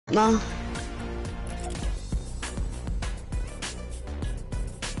Nah.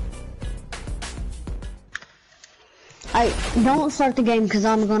 I don't start the game because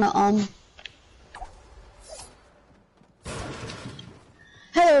I'm gonna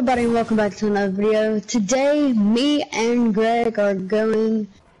Hello everybody and welcome back to another video. Today me and Greg are going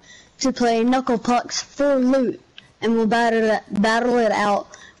to play Knuckle Pucks for loot, and we'll battle it out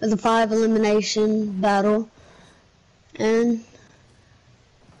with a 5 elimination battle. And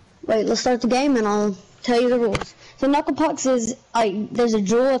wait, let's start the game and I'll tell you the rules. So Knuckle Pucks is like there's a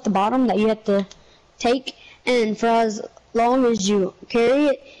jewel at the bottom that you have to take, and for as long as you carry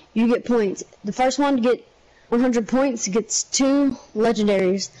it, you get points. The first one to get 100 points gets 2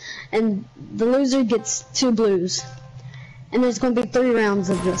 legendaries, and the loser gets 2 blues. And there's going to be 3 rounds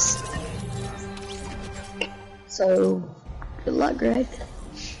of this. So, good luck, Greg.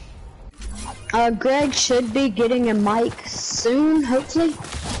 Greg should be getting a mic soon, hopefully.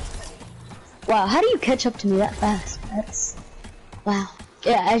 Wow, how do you catch up to me that fast? That's... wow.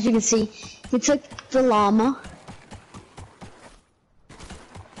 Yeah, as you can see, he took the llama.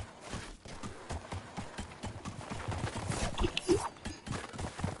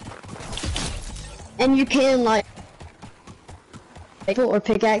 And you can like or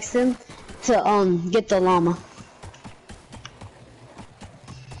pickaxe them to get the llama.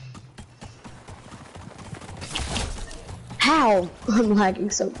 How? I'm lagging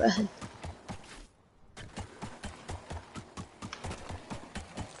so bad.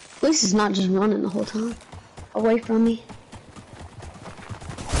 At least it's not just running the whole time away from me.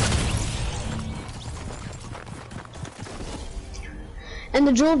 And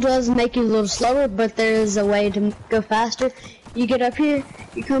the jewel does make you a little slower, but there is a way to go faster. You get up here,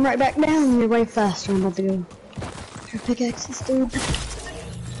 you come right back down, and you're way faster. I'm about to go. Your pickaxes, dude.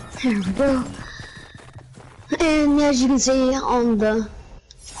 There we go. And as you can see on the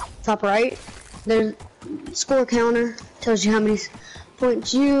top right, there's a score counter. Tells you how many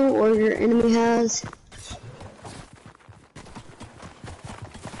points you or your enemy has.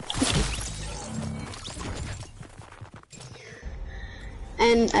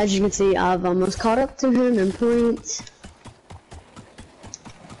 And as you can see, I've almost caught up to him in points.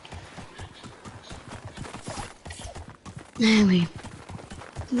 And we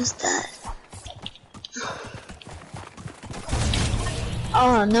missed that.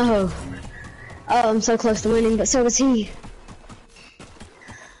 Oh no. Oh, I'm so close to winning, but so was he.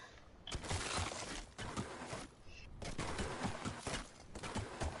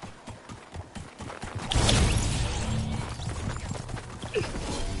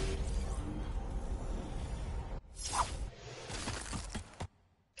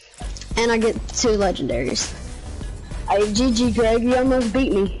 And I get 2 legendaries. GG Greg, you almost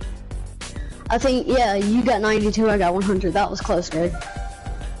beat me. I think, yeah, you got 92, I got 100. That was close, Greg.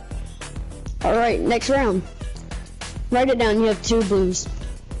 Alright, next round. Write it down, you have 2 blues.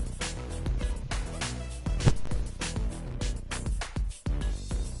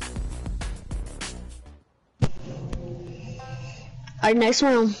 Alright, next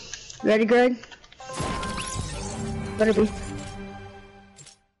round. Ready, Greg? Better be.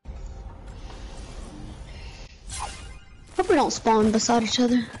 Hope we don't spawn beside each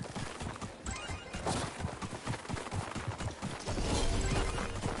other.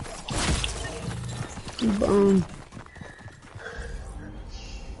 Boom.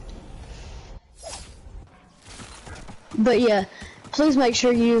 But yeah, please make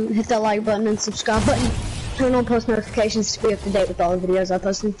sure you hit that like button and subscribe button. Turn on post notifications to be up to date with all the videos I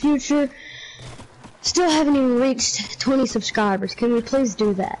post in the future. Still haven't even reached 20 subscribers. Can we please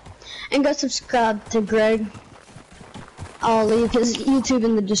do that? And go subscribe to Greg. I'll leave his YouTube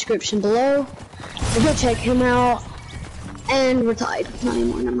in the description below. So go check him out. And we're tied. Not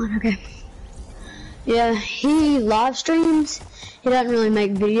anymore, never mind, okay. Yeah, he live streams. He doesn't really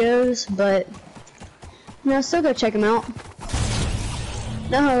make videos, but you know, still go check him out.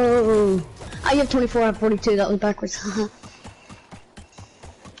 No! I have 24 out of 42, that was backwards.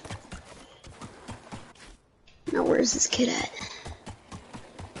 Now where's this kid at?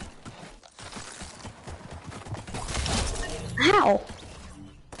 How?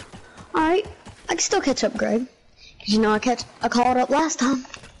 Alright, I can still catch up, Greg. Cause you know I caught up last time.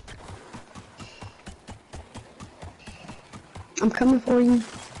 I'm coming for you.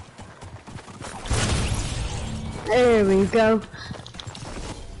 There we go.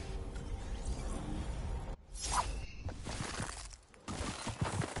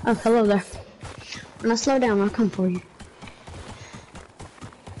 Oh, hello there. When I slow down, I'll come for you.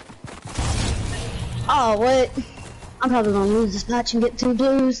 Oh, what? I'm probably gonna lose this match and get 2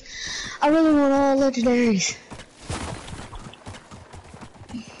 blues. I really want all legendaries.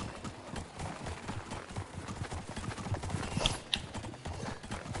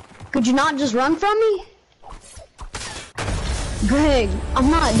 Could you not just run from me? Greg, I'm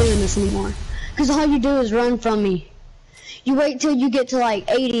not doing this anymore. Because all you do is run from me. You wait till you get to like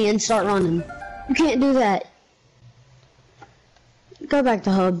 80 and start running. You can't do that. Go back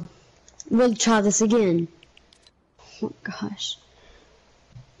to hub. We'll try this again. Oh gosh.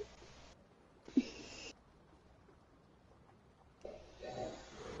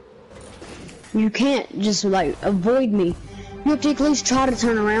 You can't just like avoid me. You have to at least try to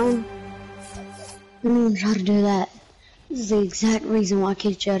turn around. Don't even try to do that. This is the exact reason why I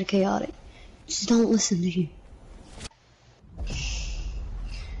kicked you out of chaotic. Just don't listen to you.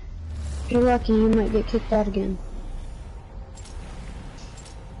 If you're lucky, you might get kicked out again.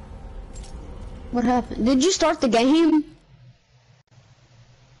 What happened? Did you start the game?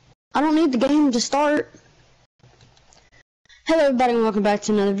 I don't need the game to start. Hello everybody and welcome back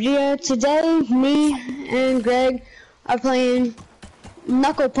to another video. Today, me and Greg are playing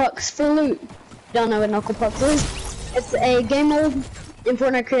Knuckle Pucks for loot. Don't know what Knuckle Pucks is. It's a game mode in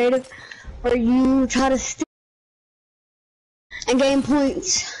Fortnite Creative where you try to steal and gain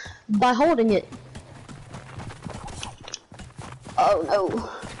points by holding it. Oh no.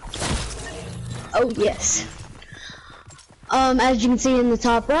 Oh yes. As you can see in the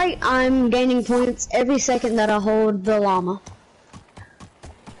top right, I'm gaining points every second that I hold the llama.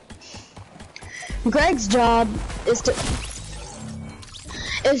 Greg's job is to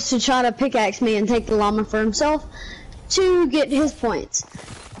try to pickaxe me and take the llama for himself to get his points.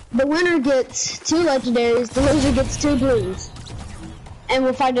 The winner gets 2 legendaries, the loser gets 2 blues. And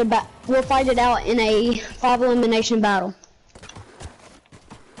we'll fight it out in a 5 elimination battle.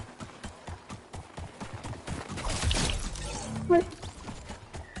 What?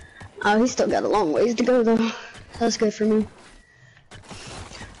 Oh, he's still got a long ways to go though. That's good for me.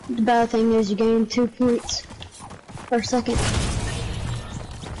 The bad thing is you gain 2 points per second.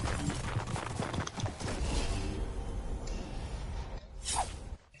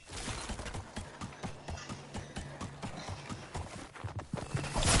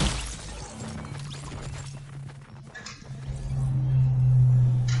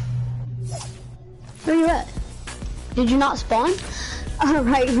 Where you at? Did you not spawn?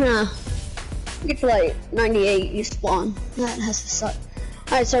 Alright, now. Get to like 98, you spawn. That has to suck.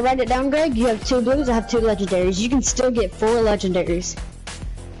 Alright, so write it down, Greg. You have 2 blues, I have 2 legendaries. You can still get 4 legendaries.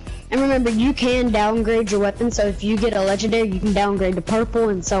 And remember, you can downgrade your weapon, so if you get a legendary, you can downgrade to purple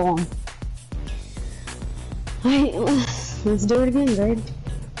and so on. Alright, let's do it again, Greg.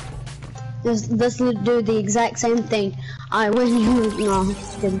 Let's do the exact same thing. I win, you lose. No,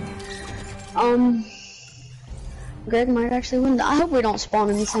 just kidding. Greg might actually win. I hope we don't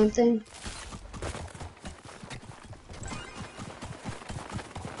spawn in the same thing.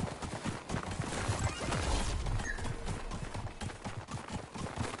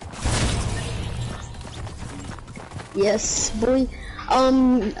 Yes, boy.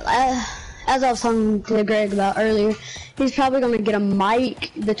 As I was talking to Greg about earlier, he's probably gonna get a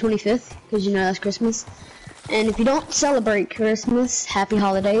mic the 25th, because you know that's Christmas. And if you don't celebrate Christmas, happy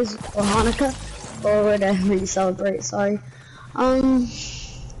holidays, or Hanukkah, or whatever you celebrate, sorry. But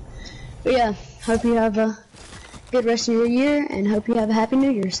yeah, hope you have a good rest of your year, and hope you have a happy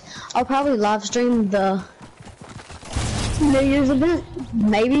New Year's. I'll probably live stream the New Year's event,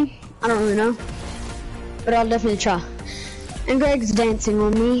 maybe, I don't really know. But I'll definitely try. And Greg's dancing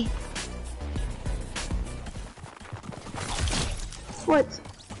on me. What?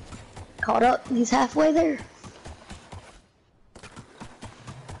 Caught up, he's halfway there.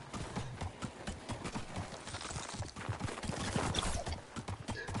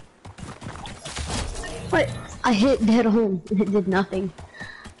 What? I hit dead home and it did nothing.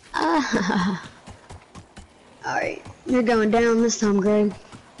 Alright, you're going down this time, Greg.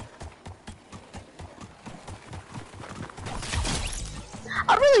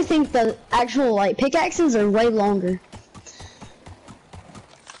 I really think the actual like pickaxes are way longer.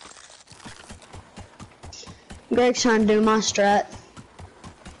 Greg's trying to do my strat.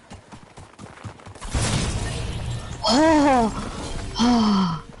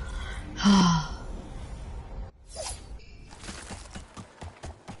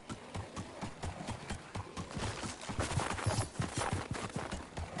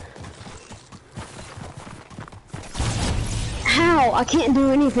 How? I can't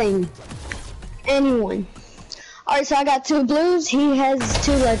do anything. Anyone. Alright, so I got 2 blues. He has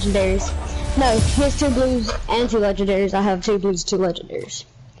 2 legendaries. No, he has 2 blues and 2 legendaries. I have 2 blues, 2 legendaries.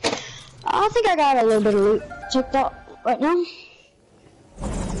 I think I got a little bit of loot checked out right now.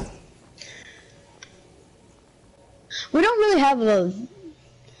 We don't really have a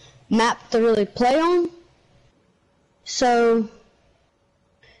map to really play on. So,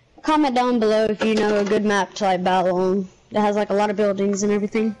 Comment down below if you know a good map to like battle on that has like a lot of buildings and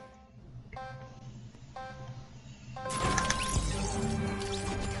everything.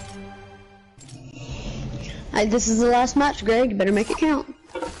 Alright, this is the last match, Greg. You better make it count.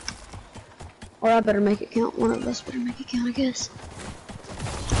 Or I better make it count. One of us better make it count, I guess.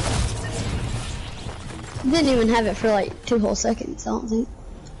 Didn't even have it for like 2 whole seconds, I don't think.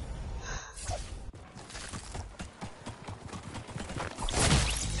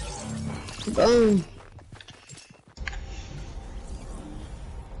 Boom.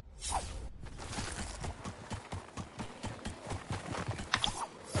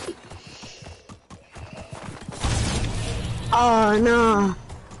 Oh, no.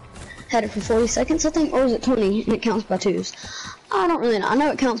 Had it for 40 seconds, I think, or was it 20, and it counts by 2s? I don't really know. I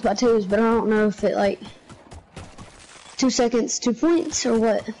know it counts by 2s, but I don't know if it, like, 2 seconds, 2 points, or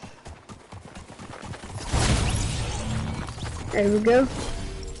what. There we go.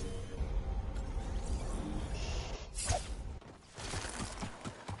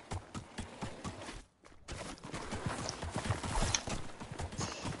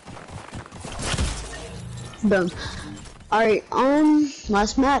 Boom. Alright,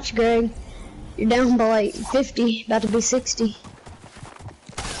 last match, Greg. You're down by like 50, about to be 60.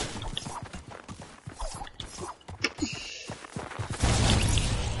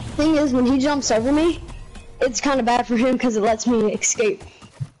 Thing is, when he jumps over me, it's kind of bad for him because it lets me escape.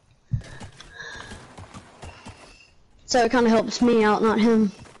 So it kind of helps me out, not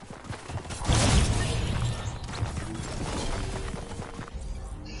him.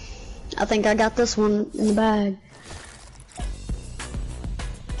 I think I got this one in the bag.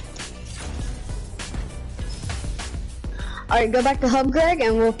 Alright, go back to Hub, Greg,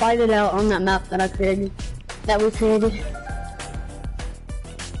 and we'll fight it out on that map that we created.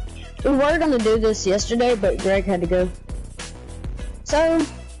 We were gonna do this yesterday, but Greg had to go. So,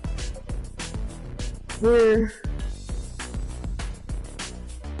 I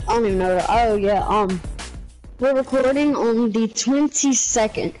don't even know, oh yeah, we're recording on the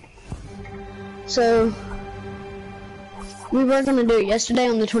 22nd. So, we were gonna do it yesterday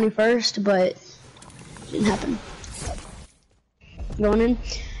on the 21st, but it didn't happen. Going in,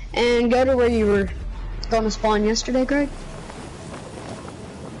 and go to where you were gonna spawn yesterday, Greg.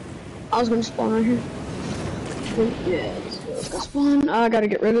 I was gonna spawn right here. Yeah, let's go spawn. I gotta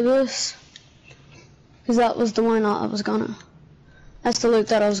get rid of this, because that was the one that's the loot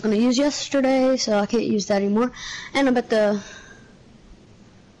that I was gonna use yesterday, so I can't use that anymore. And I bet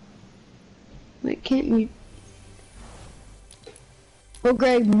wait, can't mute. Well,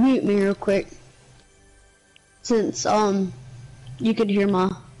 Greg, mute me real quick, since you could hear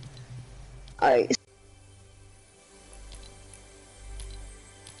my. Alright.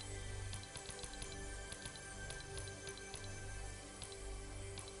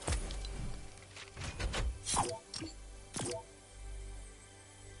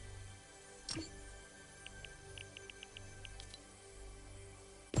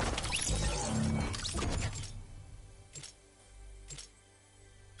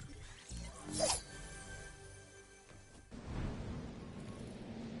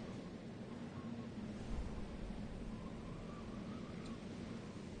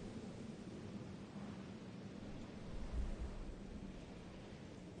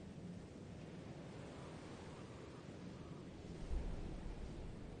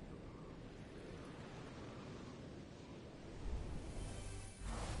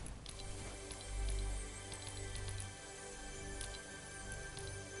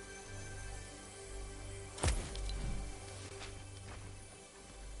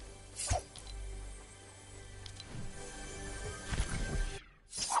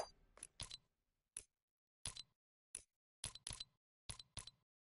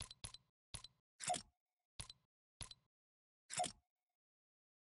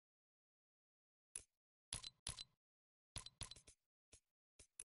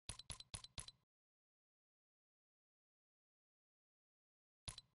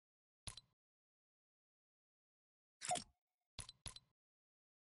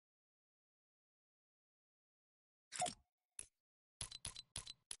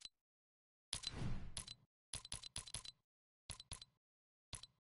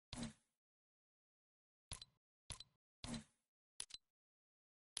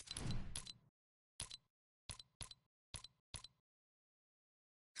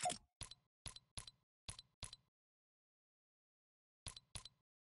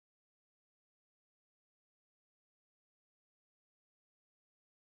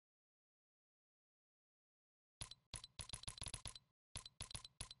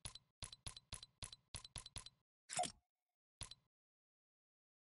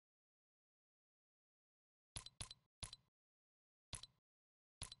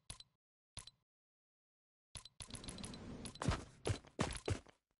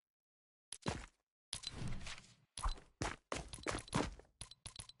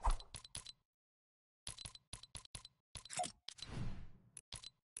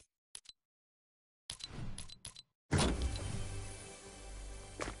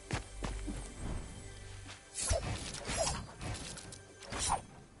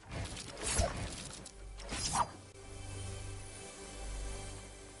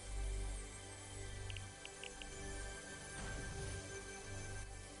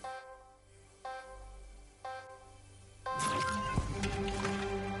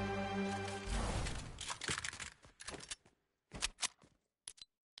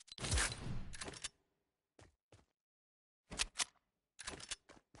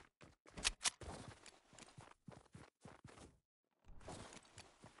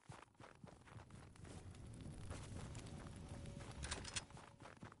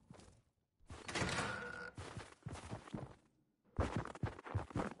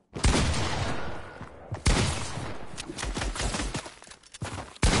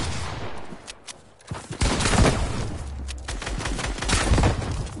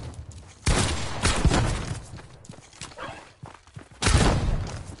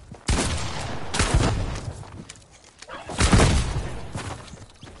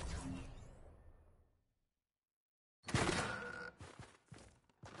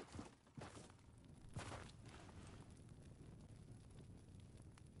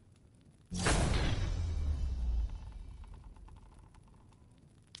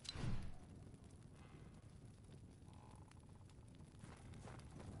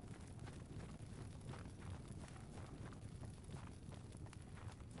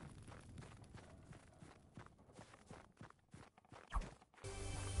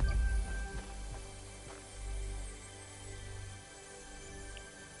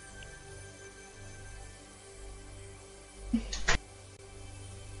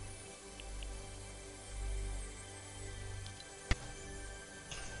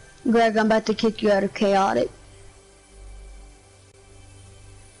 Greg, I'm about to kick you out of chaotic.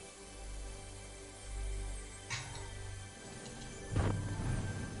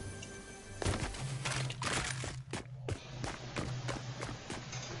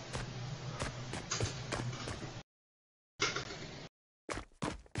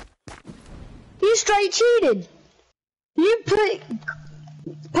 You straight cheated. You put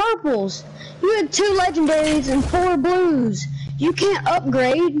purples. You had 2 legendaries and 4 blues. You can't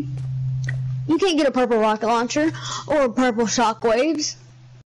upgrade. You can't get a purple rocket launcher or purple shockwaves.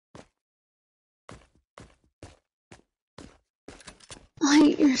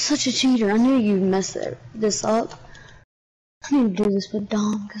 Like, you're such a cheater. I knew you'd mess this up. I need to do this with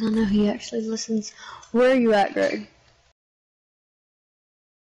Dom because I know he actually listens. Where are you at, Greg?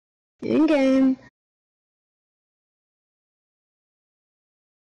 In game.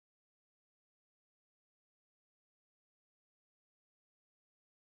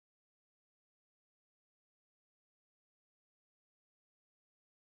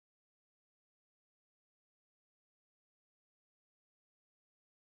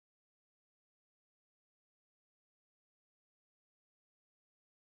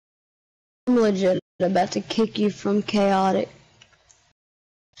 I'm legit about to kick you from chaotic.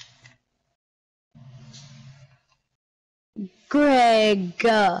 Greg,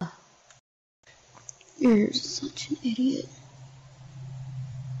 you're such an idiot.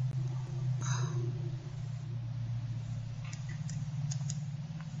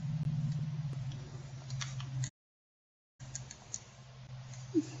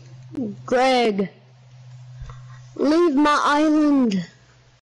 Greg, leave my island.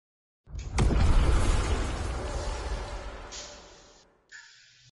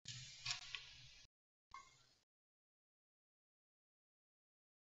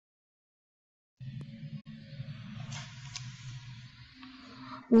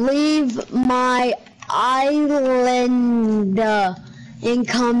 Leave my island and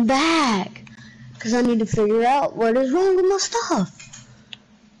come back. Because I need to figure out what is wrong with my stuff.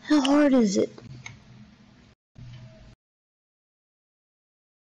 How hard is it?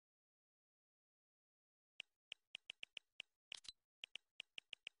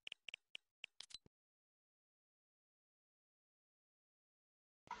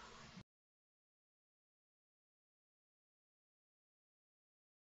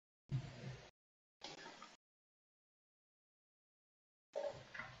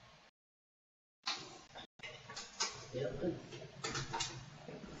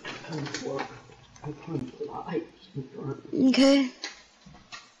 Okay.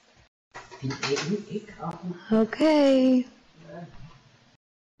 Okay.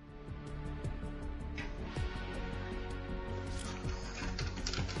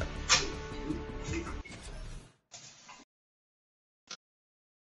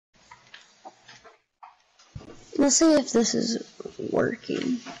 Let's see if this is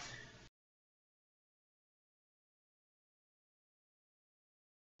working.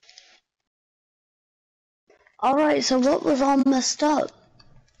 Alright, so what was all messed up?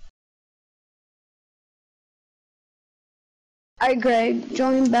 Alright, Greg,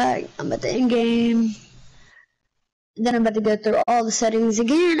 join back. I'm at the end game. Then I'm about to go through all the settings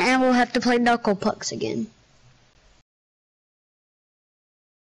again, and we'll have to play Knuckle Pucks again.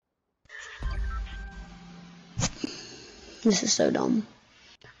 This is so dumb.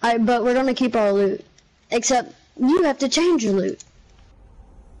 Alright, but we're gonna keep our loot. Except, you have to change your loot.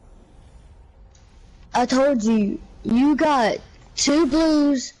 I told you, you got 4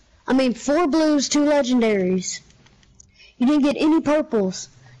 blues, 2 legendaries. You didn't get any purples.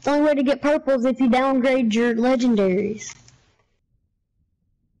 The only way to get purples is if you downgrade your legendaries.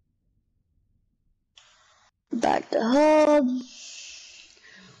 Back to hub.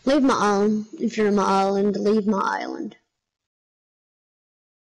 Leave my island. If you're in my island, leave my island.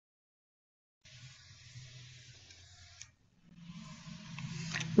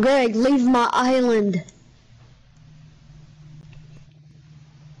 Greg, leave my island.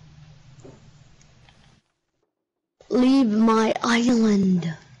 Leave my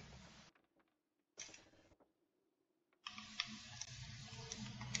island.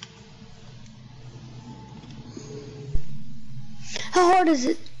 How hard is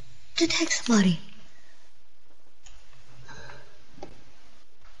it to text somebody?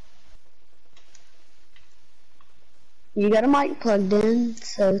 You got a mic plugged in,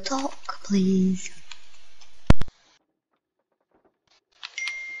 so talk, please.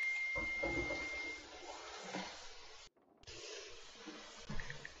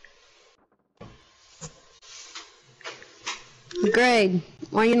 Greg,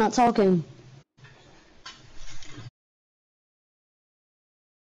 why are you not talking?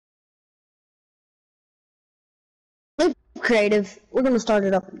 creative. We're gonna start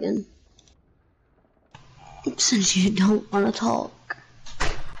it up again. Since you don't want to talk.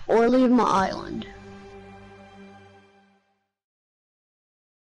 Or leave my island.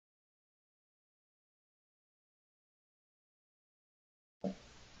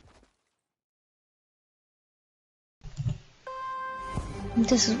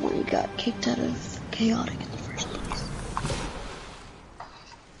 This is when you got kicked out of chaotic in the first place.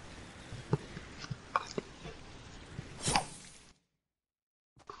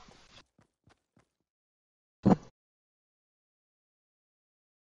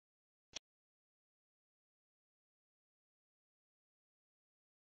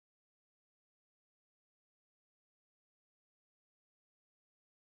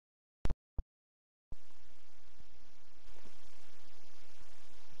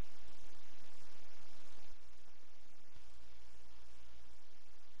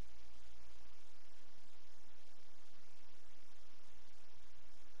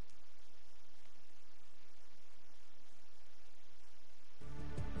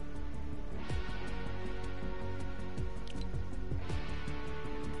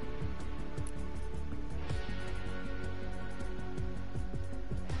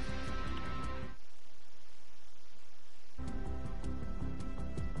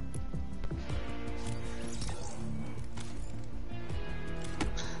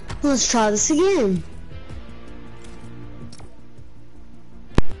 Let's try this again.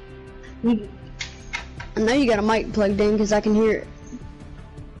 I know you got a mic plugged in because I can hear it.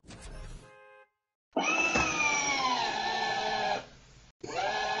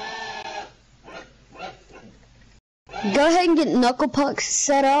 Go ahead and get Knuckle Pucks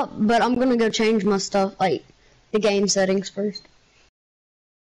set up, but I'm gonna go change my stuff, like the game settings first.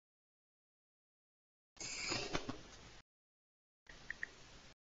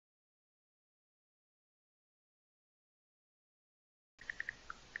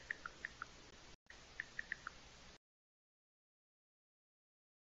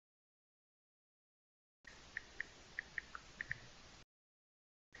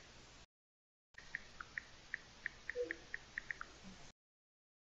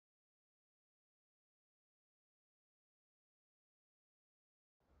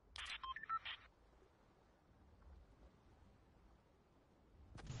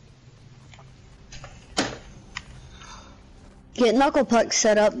 Get Knuckle Pucks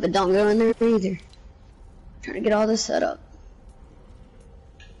set up, but don't go in there either. Trying to get all this set up.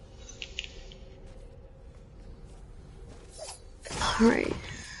 Alright,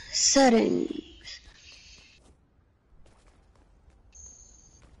 settings.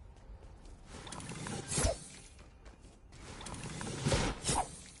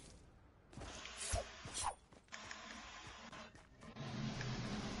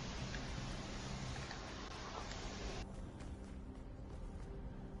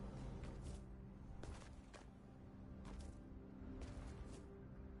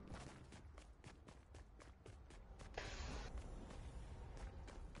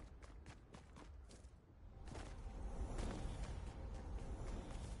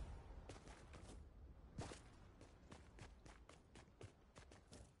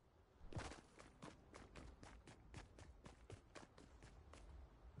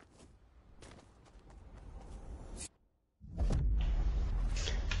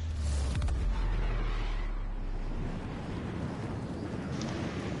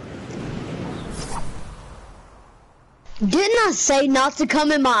 Didn't I say not to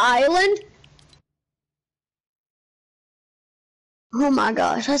come in my island? Oh my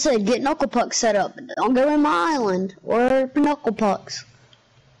gosh, I said get Knuckle Pucks set up, but don't go in my island, or Knuckle Pucks.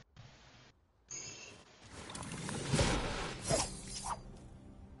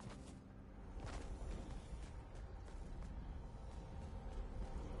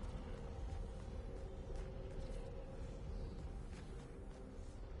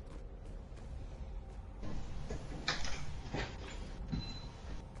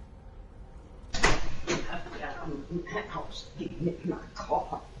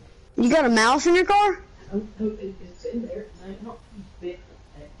 You got a mouse in your car? It's in there. Not big.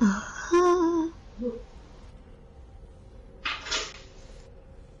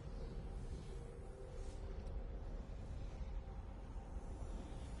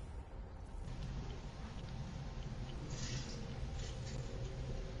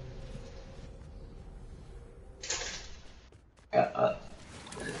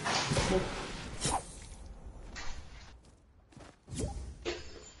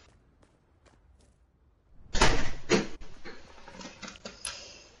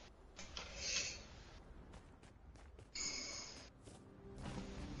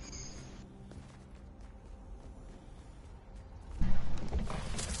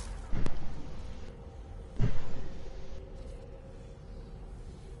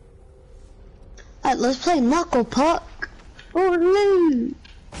 Alright, let's play Knuckle Puck for loot.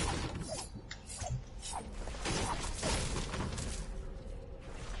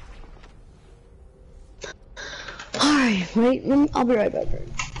 Alright, wait, I'll be right back.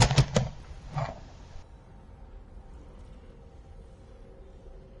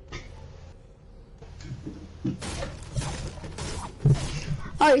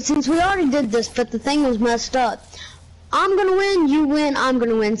 Alright, since we already did this, but the thing was messed up. I'm gonna win, you win, I'm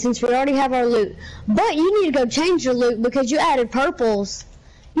gonna win, since we already have our loot. But you need to go change your loot because you added purples.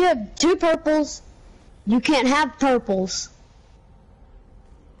 You have 2 purples. You can't have purples.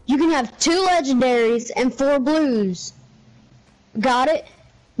 You can have 2 legendaries and 4 blues. Got it?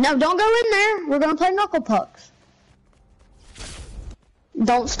 No, don't go in there. We're gonna play Knuckle Pucks.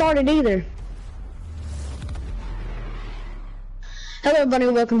 Don't start it either. Hello everybody,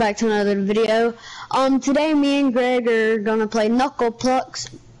 welcome back to another video. Today me and Greg are gonna play Knuckle Pucks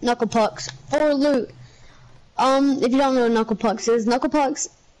for loot. If you don't know what Knuckle Pucks is, Knuckle Pucks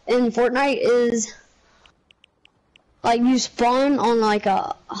in Fortnite is like you spawn on like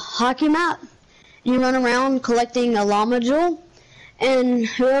a hockey map. You run around collecting a llama jewel, and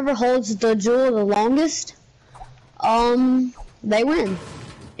whoever holds the jewel the longest, they win.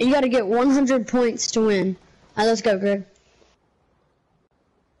 And you gotta get 100 points to win. Alright, let's go, Greg.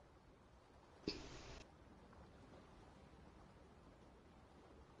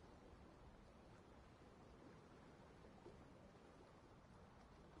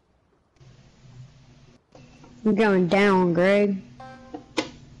 I'm going down, Greg.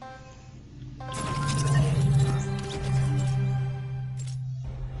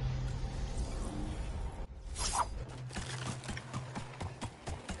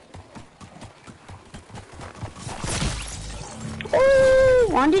 Oh,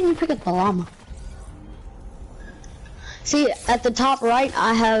 why didn't you pick up the llama? See, at the top right,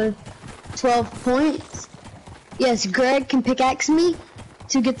 I have 12 points. Yes, Greg can pickaxe me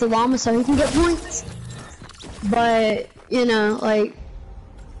to get the llama so he can get points. But, you know, like,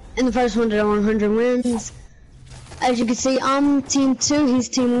 in the first 100 wins, as you can see, I'm team 2, he's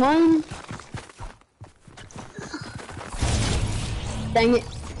team 1. Dang it.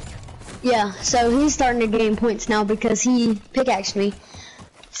 Yeah, so he's starting to gain points now because he pickaxed me.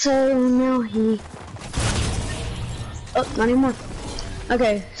 So now he... Oh, not anymore.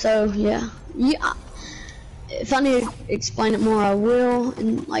 Okay, so yeah. If I need to explain it more, I will,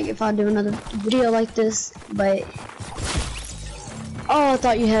 and like if I do another video like this, but oh, I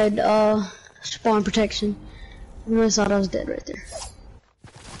thought you had spawn protection. I really thought I was dead right there.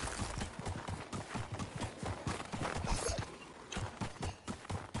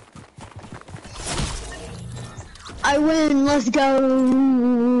 I win, let's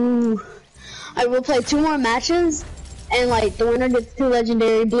go. I will play 2 more matches. And like the winner gets 2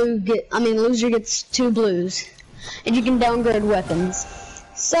 legendary, loser gets 2 blues. And you can downgrade weapons.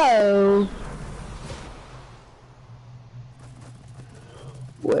 So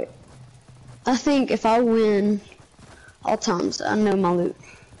wait. I think if I win all times, I know my loot.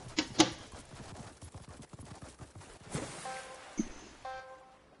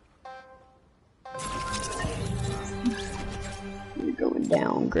 You're going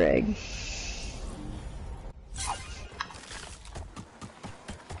down, Greg.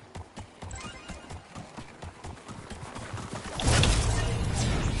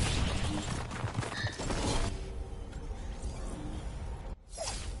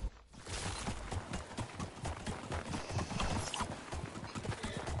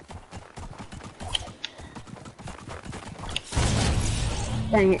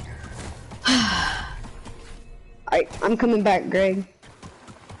 Dang it. I'm coming back, Greg.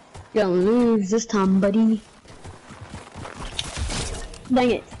 You're gonna lose this time, buddy.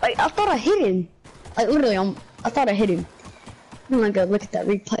 Dang it. I thought I hit him. Like, literally, I thought I hit him. I'm gonna go look at that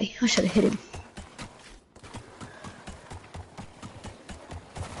replay. I should have hit him.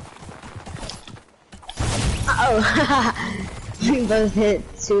 Uh-oh. We both hit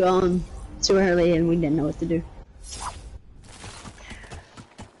too early and we didn't know what to do.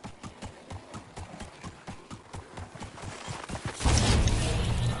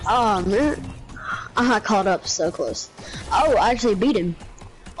 Oh man, I got caught up so close. Oh, I actually beat him.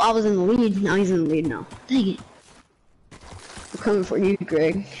 Well, I was in the lead, now he's in the lead now. Dang it. I'm coming for you,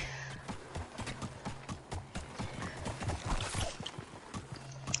 Greg.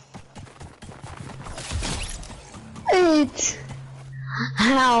 Wait.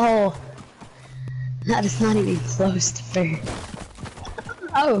 How? That is not even close to fair.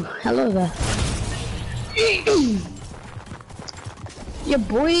 Oh, hello there. Yeah,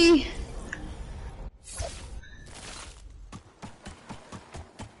 boy.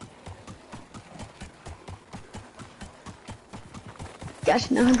 Got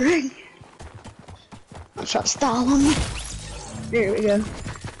you now, Greg. I'll try to stall on me. There we go.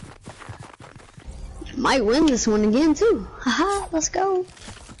 Might win this one again too. Haha, let's go.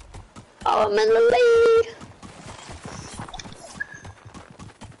 Oh, I'm in the lead.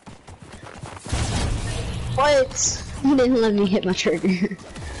 What? You didn't let me hit my trigger.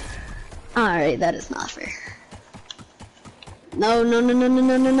 Alright, that is not fair. No, no, no, no, no,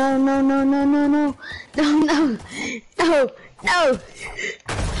 no, no, no, no, no, no, no, no, no, no, no, no.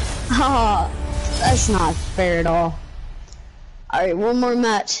 Oh, that's not fair at all. Alright, one more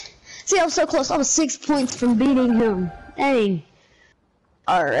match. See, I was so close. I was 6 points from beating him. Dang.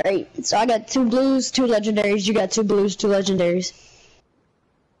 Alright, so I got 2 blues, 2 legendaries. You got 2 blues, 2 legendaries.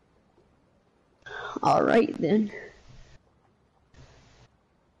 Alright then.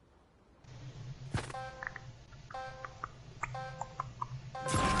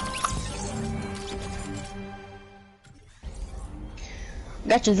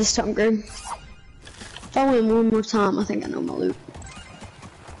 Gotcha this time, Greg. If I win one more time, I think I know my loot.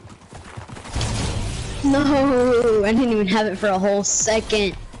 No, I didn't even have it for a whole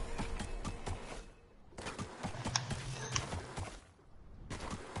second.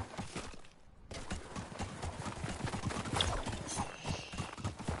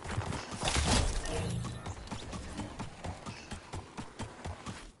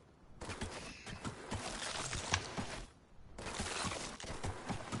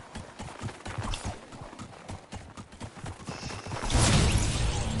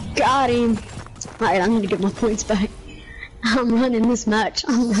 Got him. Alright, I need to get my points back. I'm running this match.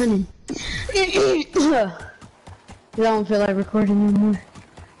 I'm running. I don't feel like recording anymore.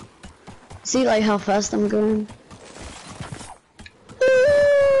 See like how fast I'm going?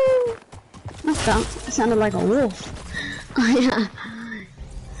 That sounded like a wolf. Oh yeah.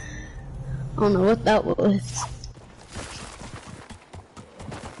 I don't know what that was.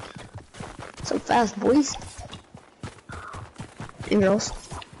 So fast, boys. And girls.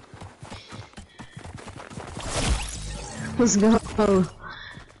 Let's go.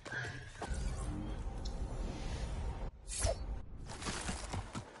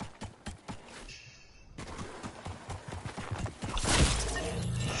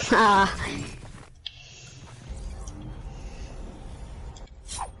 Ah.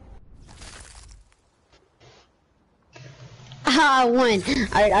 I won.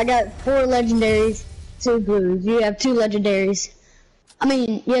 I got 4 legendaries, 2 blues. You have 2 legendaries. I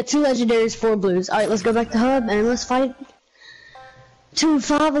mean, yeah, 2 legendaries, 4 blues. Alright, let's go back to hub and let's fight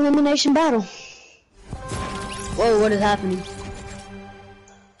 2-5 elimination battle. Whoa, what is happening?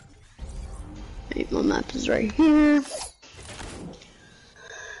 Wait, my map is right here.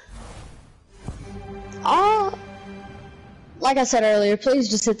 Oh, like I said earlier, please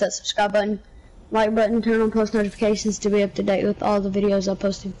just hit that subscribe button, like button, turn on post notifications to be up to date with all the videos I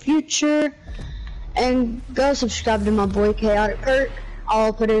post in future. And go subscribe to my boy Chaotic Kurt.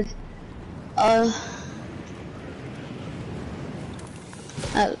 I'll put his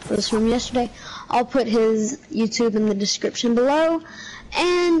that was from yesterday. I'll put his YouTube in the description below.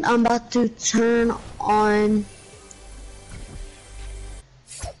 And I'm about to turn on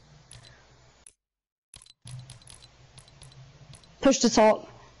push to talk.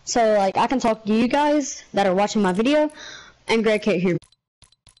 So like I can talk to you guys that are watching my video and Greg can't hear me.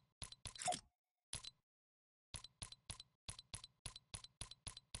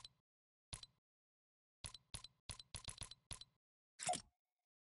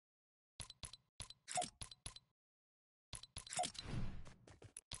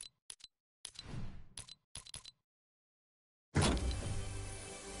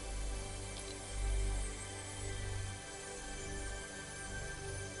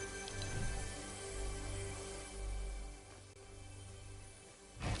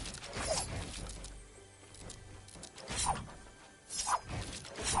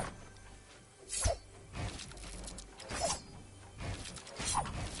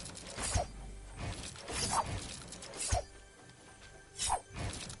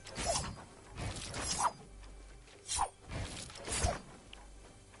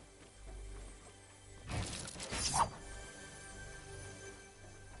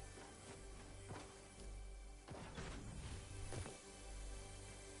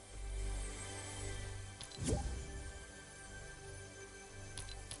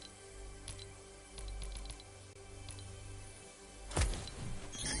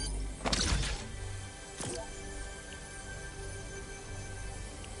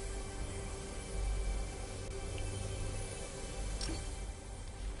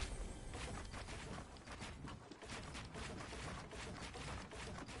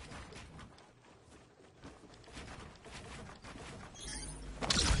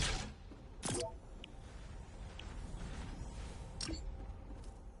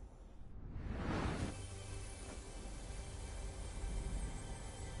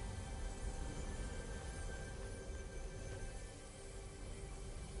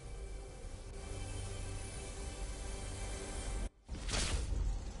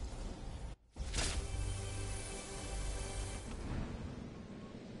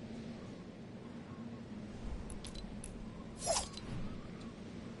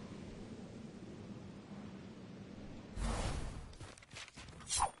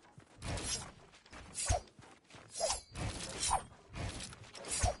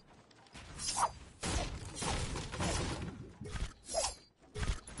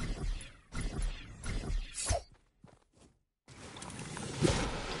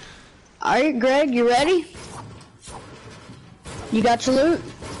 Alright, Greg, you ready? You got your loot?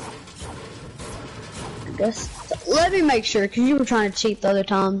 I guess. Let me make sure, because you were trying to cheat the other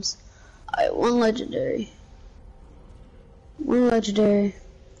times. Alright, 1 legendary. 1 legendary.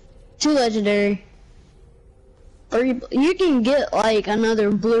 2 legendary. Or you can get, like,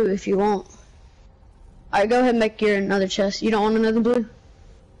 another blue if you want. Alright, go ahead and make your another chest. You don't want another blue?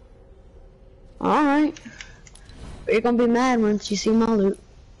 Alright. But you're gonna be mad once you see my loot.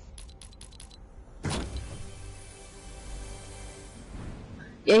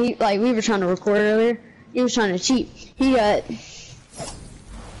 Yeah, like, we were trying to record earlier. He was trying to cheat. He got...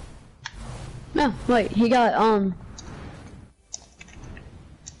 No, wait, he got,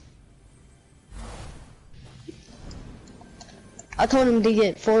 I told him to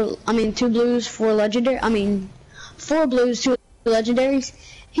get 2 blues, 4 legendary, 4 blues, 2 legendaries.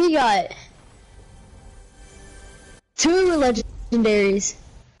 He got 2 legendaries,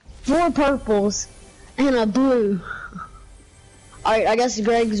 4 purples, and a blue. Alright, I guess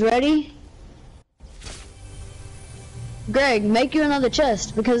Greg's ready. Greg, make you another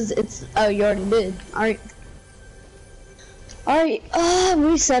chest, because it's, oh, you already did. Alright. Alright,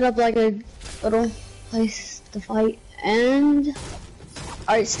 we set up like a little place to fight, and...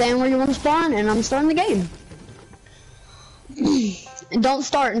 Alright, stand where you want to spawn, and I'm starting the game. And don't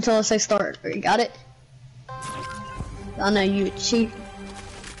start until I say start. You got it? I know you cheat.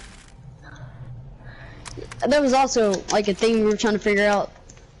 There was also like a thing we were trying to figure out,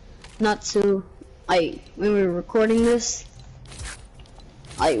 not to, like, when we were recording this,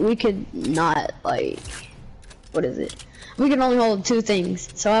 like, we could not, like, what is it? We could only hold 2 things,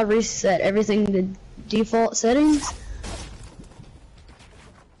 so I reset everything to default settings.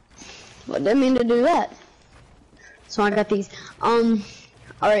 Well, didn't mean to do that. So I got these.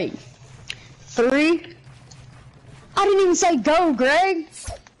 Alright. 3. I didn't even say go, Greg!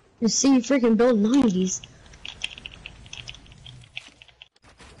 You see, you freaking build 90s.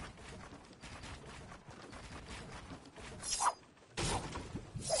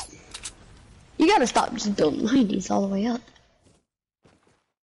 You gotta stop just building 90s all the way up.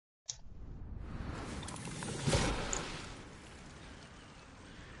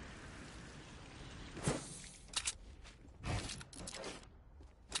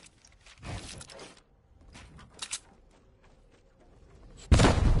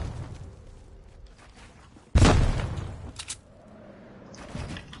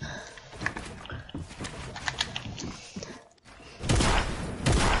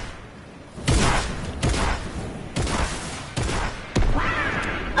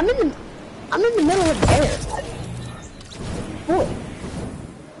 I'm in the middle of the air. Boy.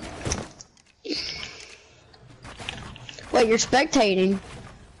 Wait, you're spectating.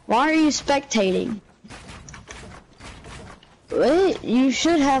 Why are you spectating? Wait, you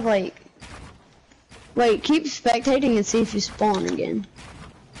should have like... Wait, keep spectating and see if you spawn again.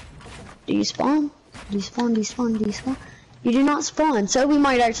 Do you spawn? Do you spawn? Do you spawn? Do you spawn? You do not spawn, so we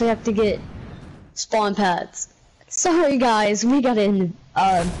might actually have to get spawn pads. Sorry guys, we got in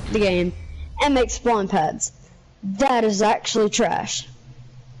the game and make spawn pads. That is actually trash.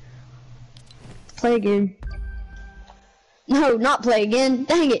 Play again. No, not play again.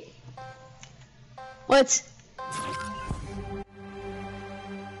 Dang it. What?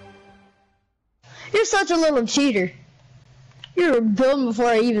 You're such a little cheater. You were building before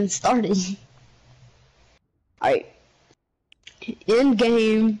I even started. Alright. End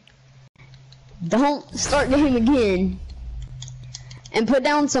game. Don't start game again. And put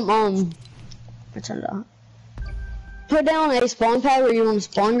down some, turn it off. Put down a spawn pad where you want to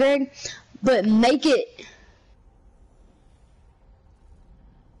spawn, Greg, but make it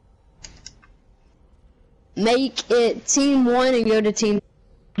team 1 and go to team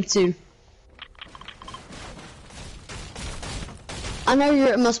 2. I know you're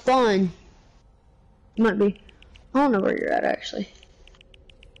at my spawn. You might be. I don't know where you're at actually.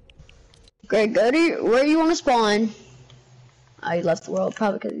 Greg, go to where you want to spawn. Oh, he left the world,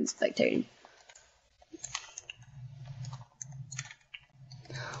 probably because he's spectating.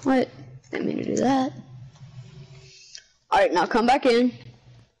 What? Didn't mean to do that. Alright, now come back in.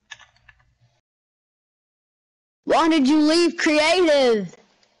 Why did you leave creative?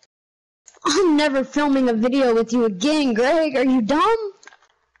 I'm never filming a video with you again, Greg. Are you dumb?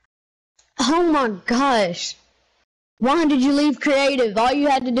 Oh my gosh. Why did you leave creative? All you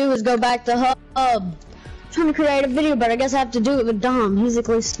had to do was go back to hub. I'm trying to create a video, but I guess I have to do it with Dom. He's at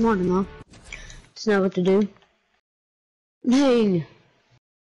least smart enough to know what to do. Dang.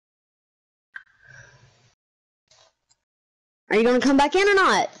 Are you gonna come back in or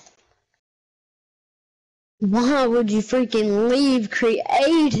not? Why would you freaking leave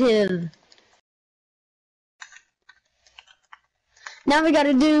creative? Now we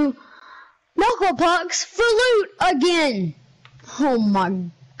gotta do Knuckle Pucks for loot again. Oh my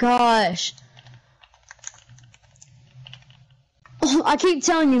gosh. Oh, I keep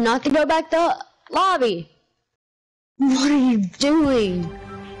telling you not to go back to the lobby. What are you doing?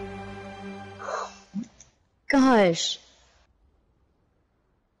 Gosh.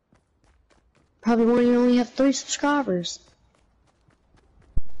 Probably when you only have 3 subscribers.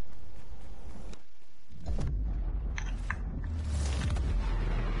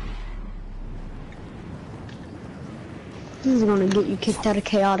 This is gonna get you kicked out of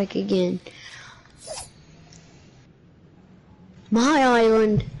chaotic again. My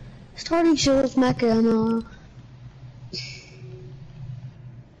island. Starting shields, mecha ammo.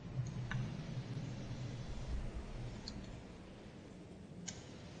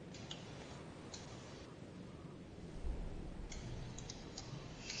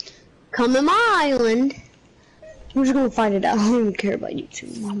 Come to my island. We're just gonna fight it out. I don't even care about you two.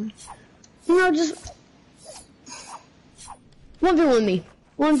 You know, just 1v1 me.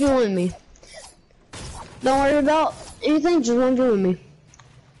 1v1 me. Don't worry about anything, just 1v1 me.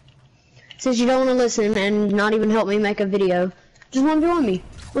 Since you don't want to listen and not even help me make a video, just 1v1 me.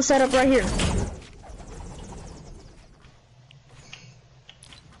 We'll set up right here.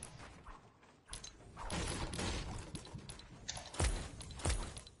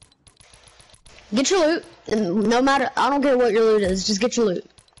 Get your loot, and no matter, I don't care what your loot is, just get your loot.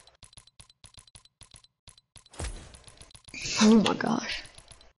 Oh my gosh.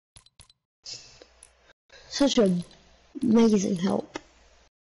 Such an amazing help.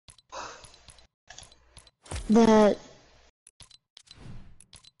 That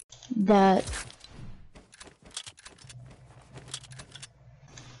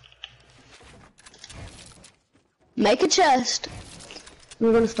make a chest.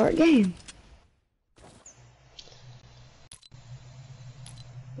 We're gonna start game.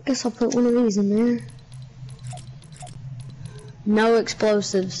 I guess I'll put one of these in there. No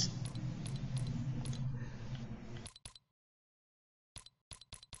explosives.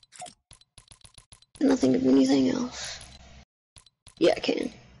 Can I think of anything else? Yeah, I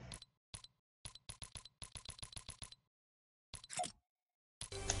can.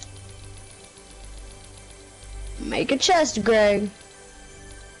 Make a chest, Greg.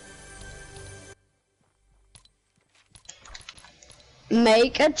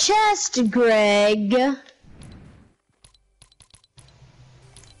 Make a chest, Greg.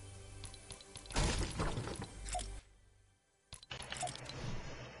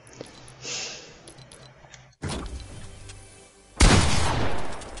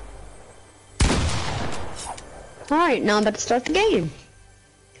 Alright, now I'm about to start the game.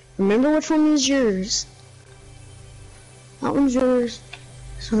 Remember which one is yours. That one's yours.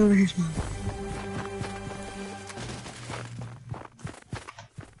 This one over here's mine.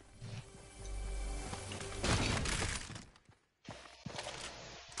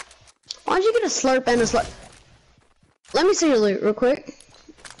 Why'd you get a slurp and a slurp? Let me see your loot real quick.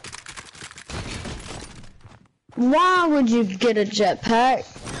 Why would you get a jetpack?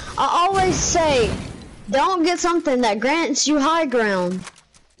 I always say, don't get something that grants you high ground.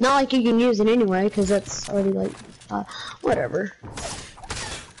 Not like you can use it anyway, because that's already like, whatever.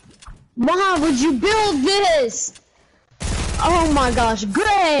 Why would you build this? Oh my gosh,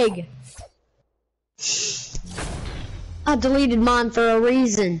 Greg! I deleted mine for a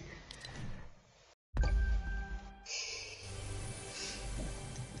reason.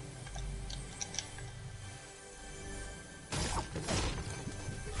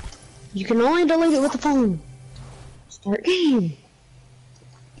 You can only delete it with the phone. Start game.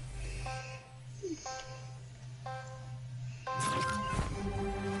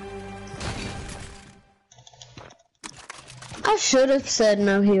 I should have said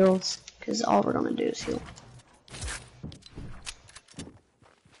no heals, because all we're gonna do is heal.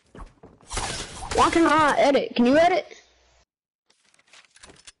 Why can I edit? Can you edit?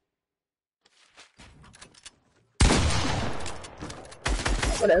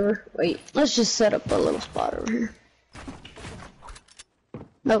 Whatever. Wait, let's just set up a little spot over here.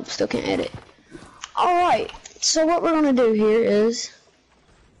 Nope, still can't edit. Alright, so what we're gonna do here is...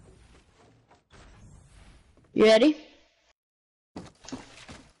 You ready?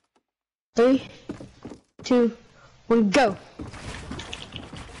 3, 2, 1, go!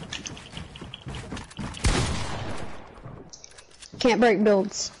 Can't break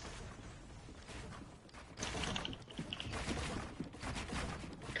builds.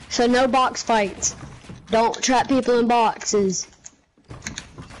 So no box fights. Don't trap people in boxes.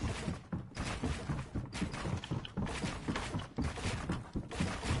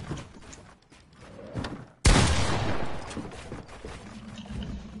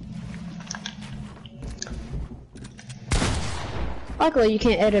 Luckily, you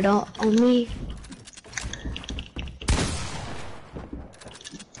can't edit on me.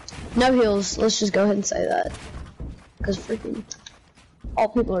 No heals. Let's just go ahead and say that. Because freaking all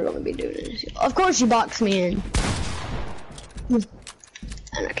people are going to be doing it. Of course you box me in. And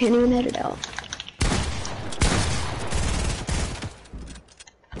I can't even edit out.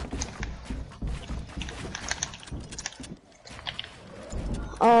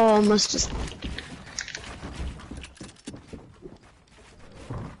 Oh, I must just...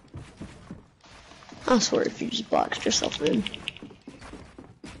 I swear if you just boxed yourself in.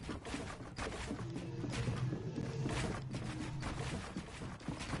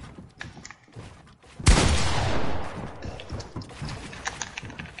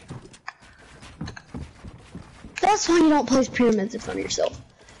 That's why you don't place pyramids in front of yourself.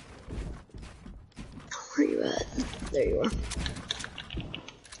 Where are you at? There you are.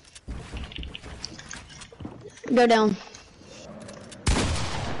 Go down.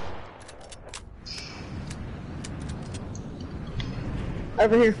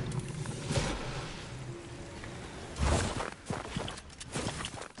 Over here.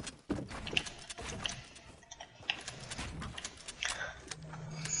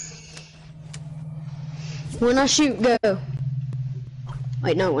 When I shoot, go.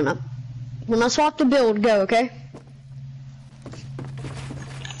 Wait, no, when I swap the build, go, okay?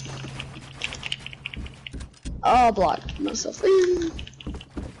 I'll block myself in.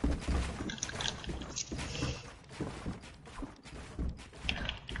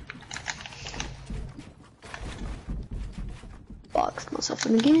 Box myself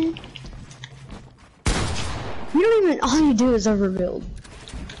in again. You don't even, all you do is overbuild.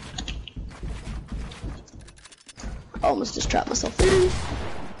 I almost just trapped myself in.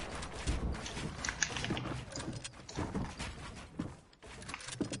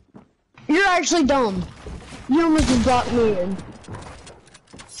 You're actually dumb. You almost just blocked me in.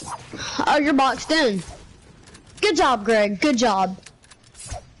 Oh, you're boxed in. Good job, Greg. Good job.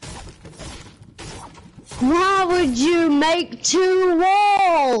 Why would you make 2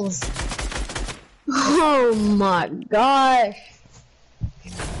 walls? Oh my gosh.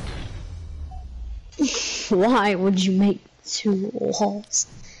 Why would you make 2 walls?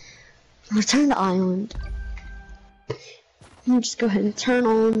 Return to island. Let me just go ahead and turn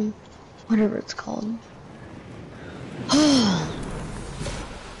on whatever it's called.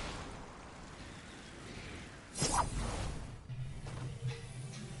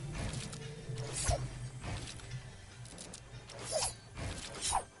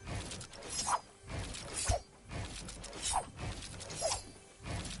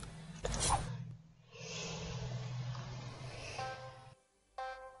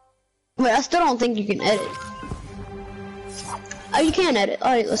 Wait, I still don't think you can edit. Oh, you can edit.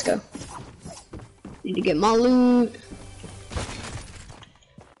 Alright, let's go. Need to get my loot.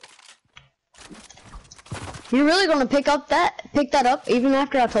 You're really gonna pick that up even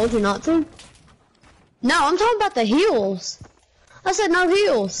after I told you not to? No, I'm talking about the heals. I said no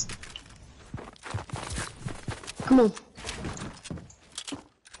heals. Come on.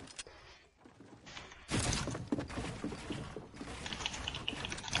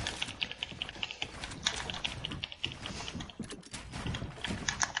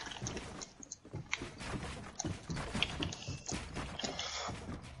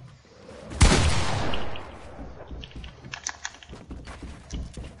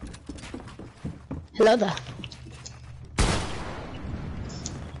 Hello there.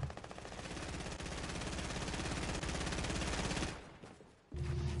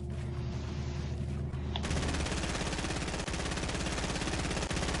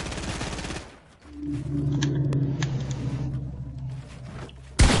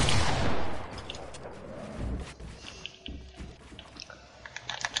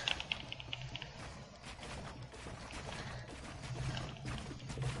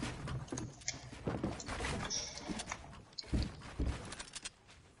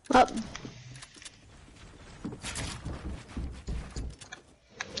 Up.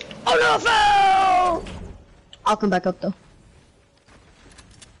 Oh no, I fell! I'll come back up though.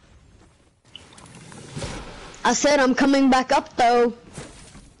 I said I'm coming back up though.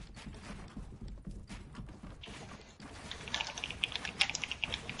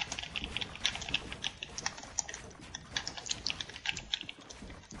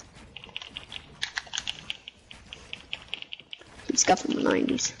 Stuff from the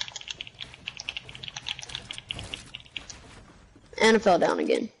 90s. And I fell down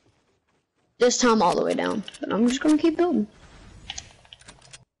again. This time all the way down. But I'm just gonna keep building.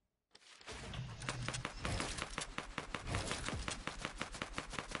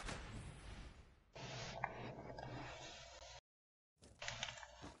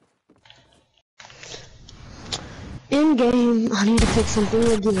 In game, I need to fix something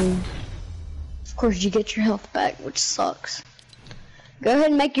again. Of course, you get your health back, which sucks. Go ahead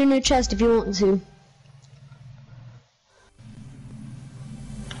and make your new chest if you want to.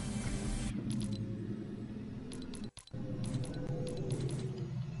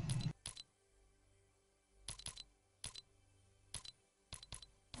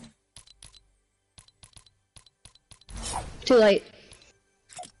 Too late.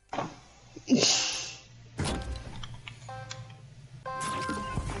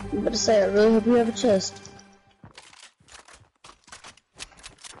 I'm about to say, I really hope you have a chest.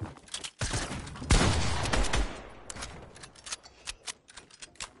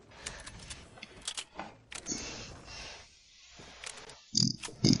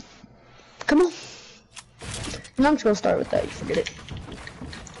 Come on. And I'm just gonna start with that, you forget it.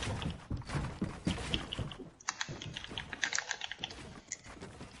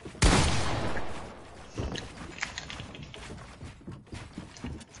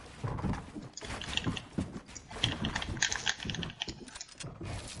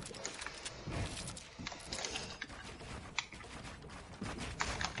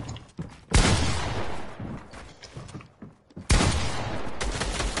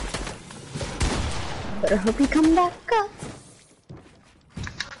 Better hope you come back up.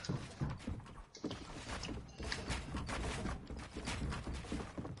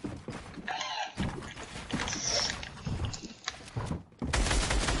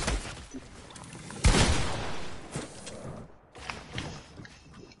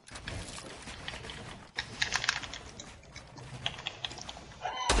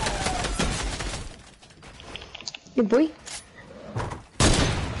 Good boy.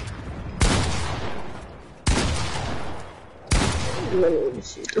 Literally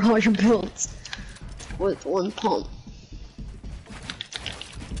shoot all your bullets with one pump.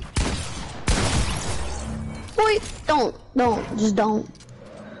 Wait, just don't.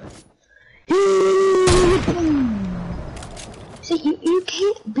 See, you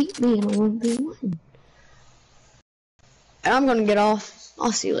can't beat me in a 1v1. And I'm gonna get off.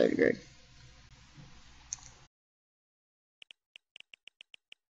 I'll see you later, Greg.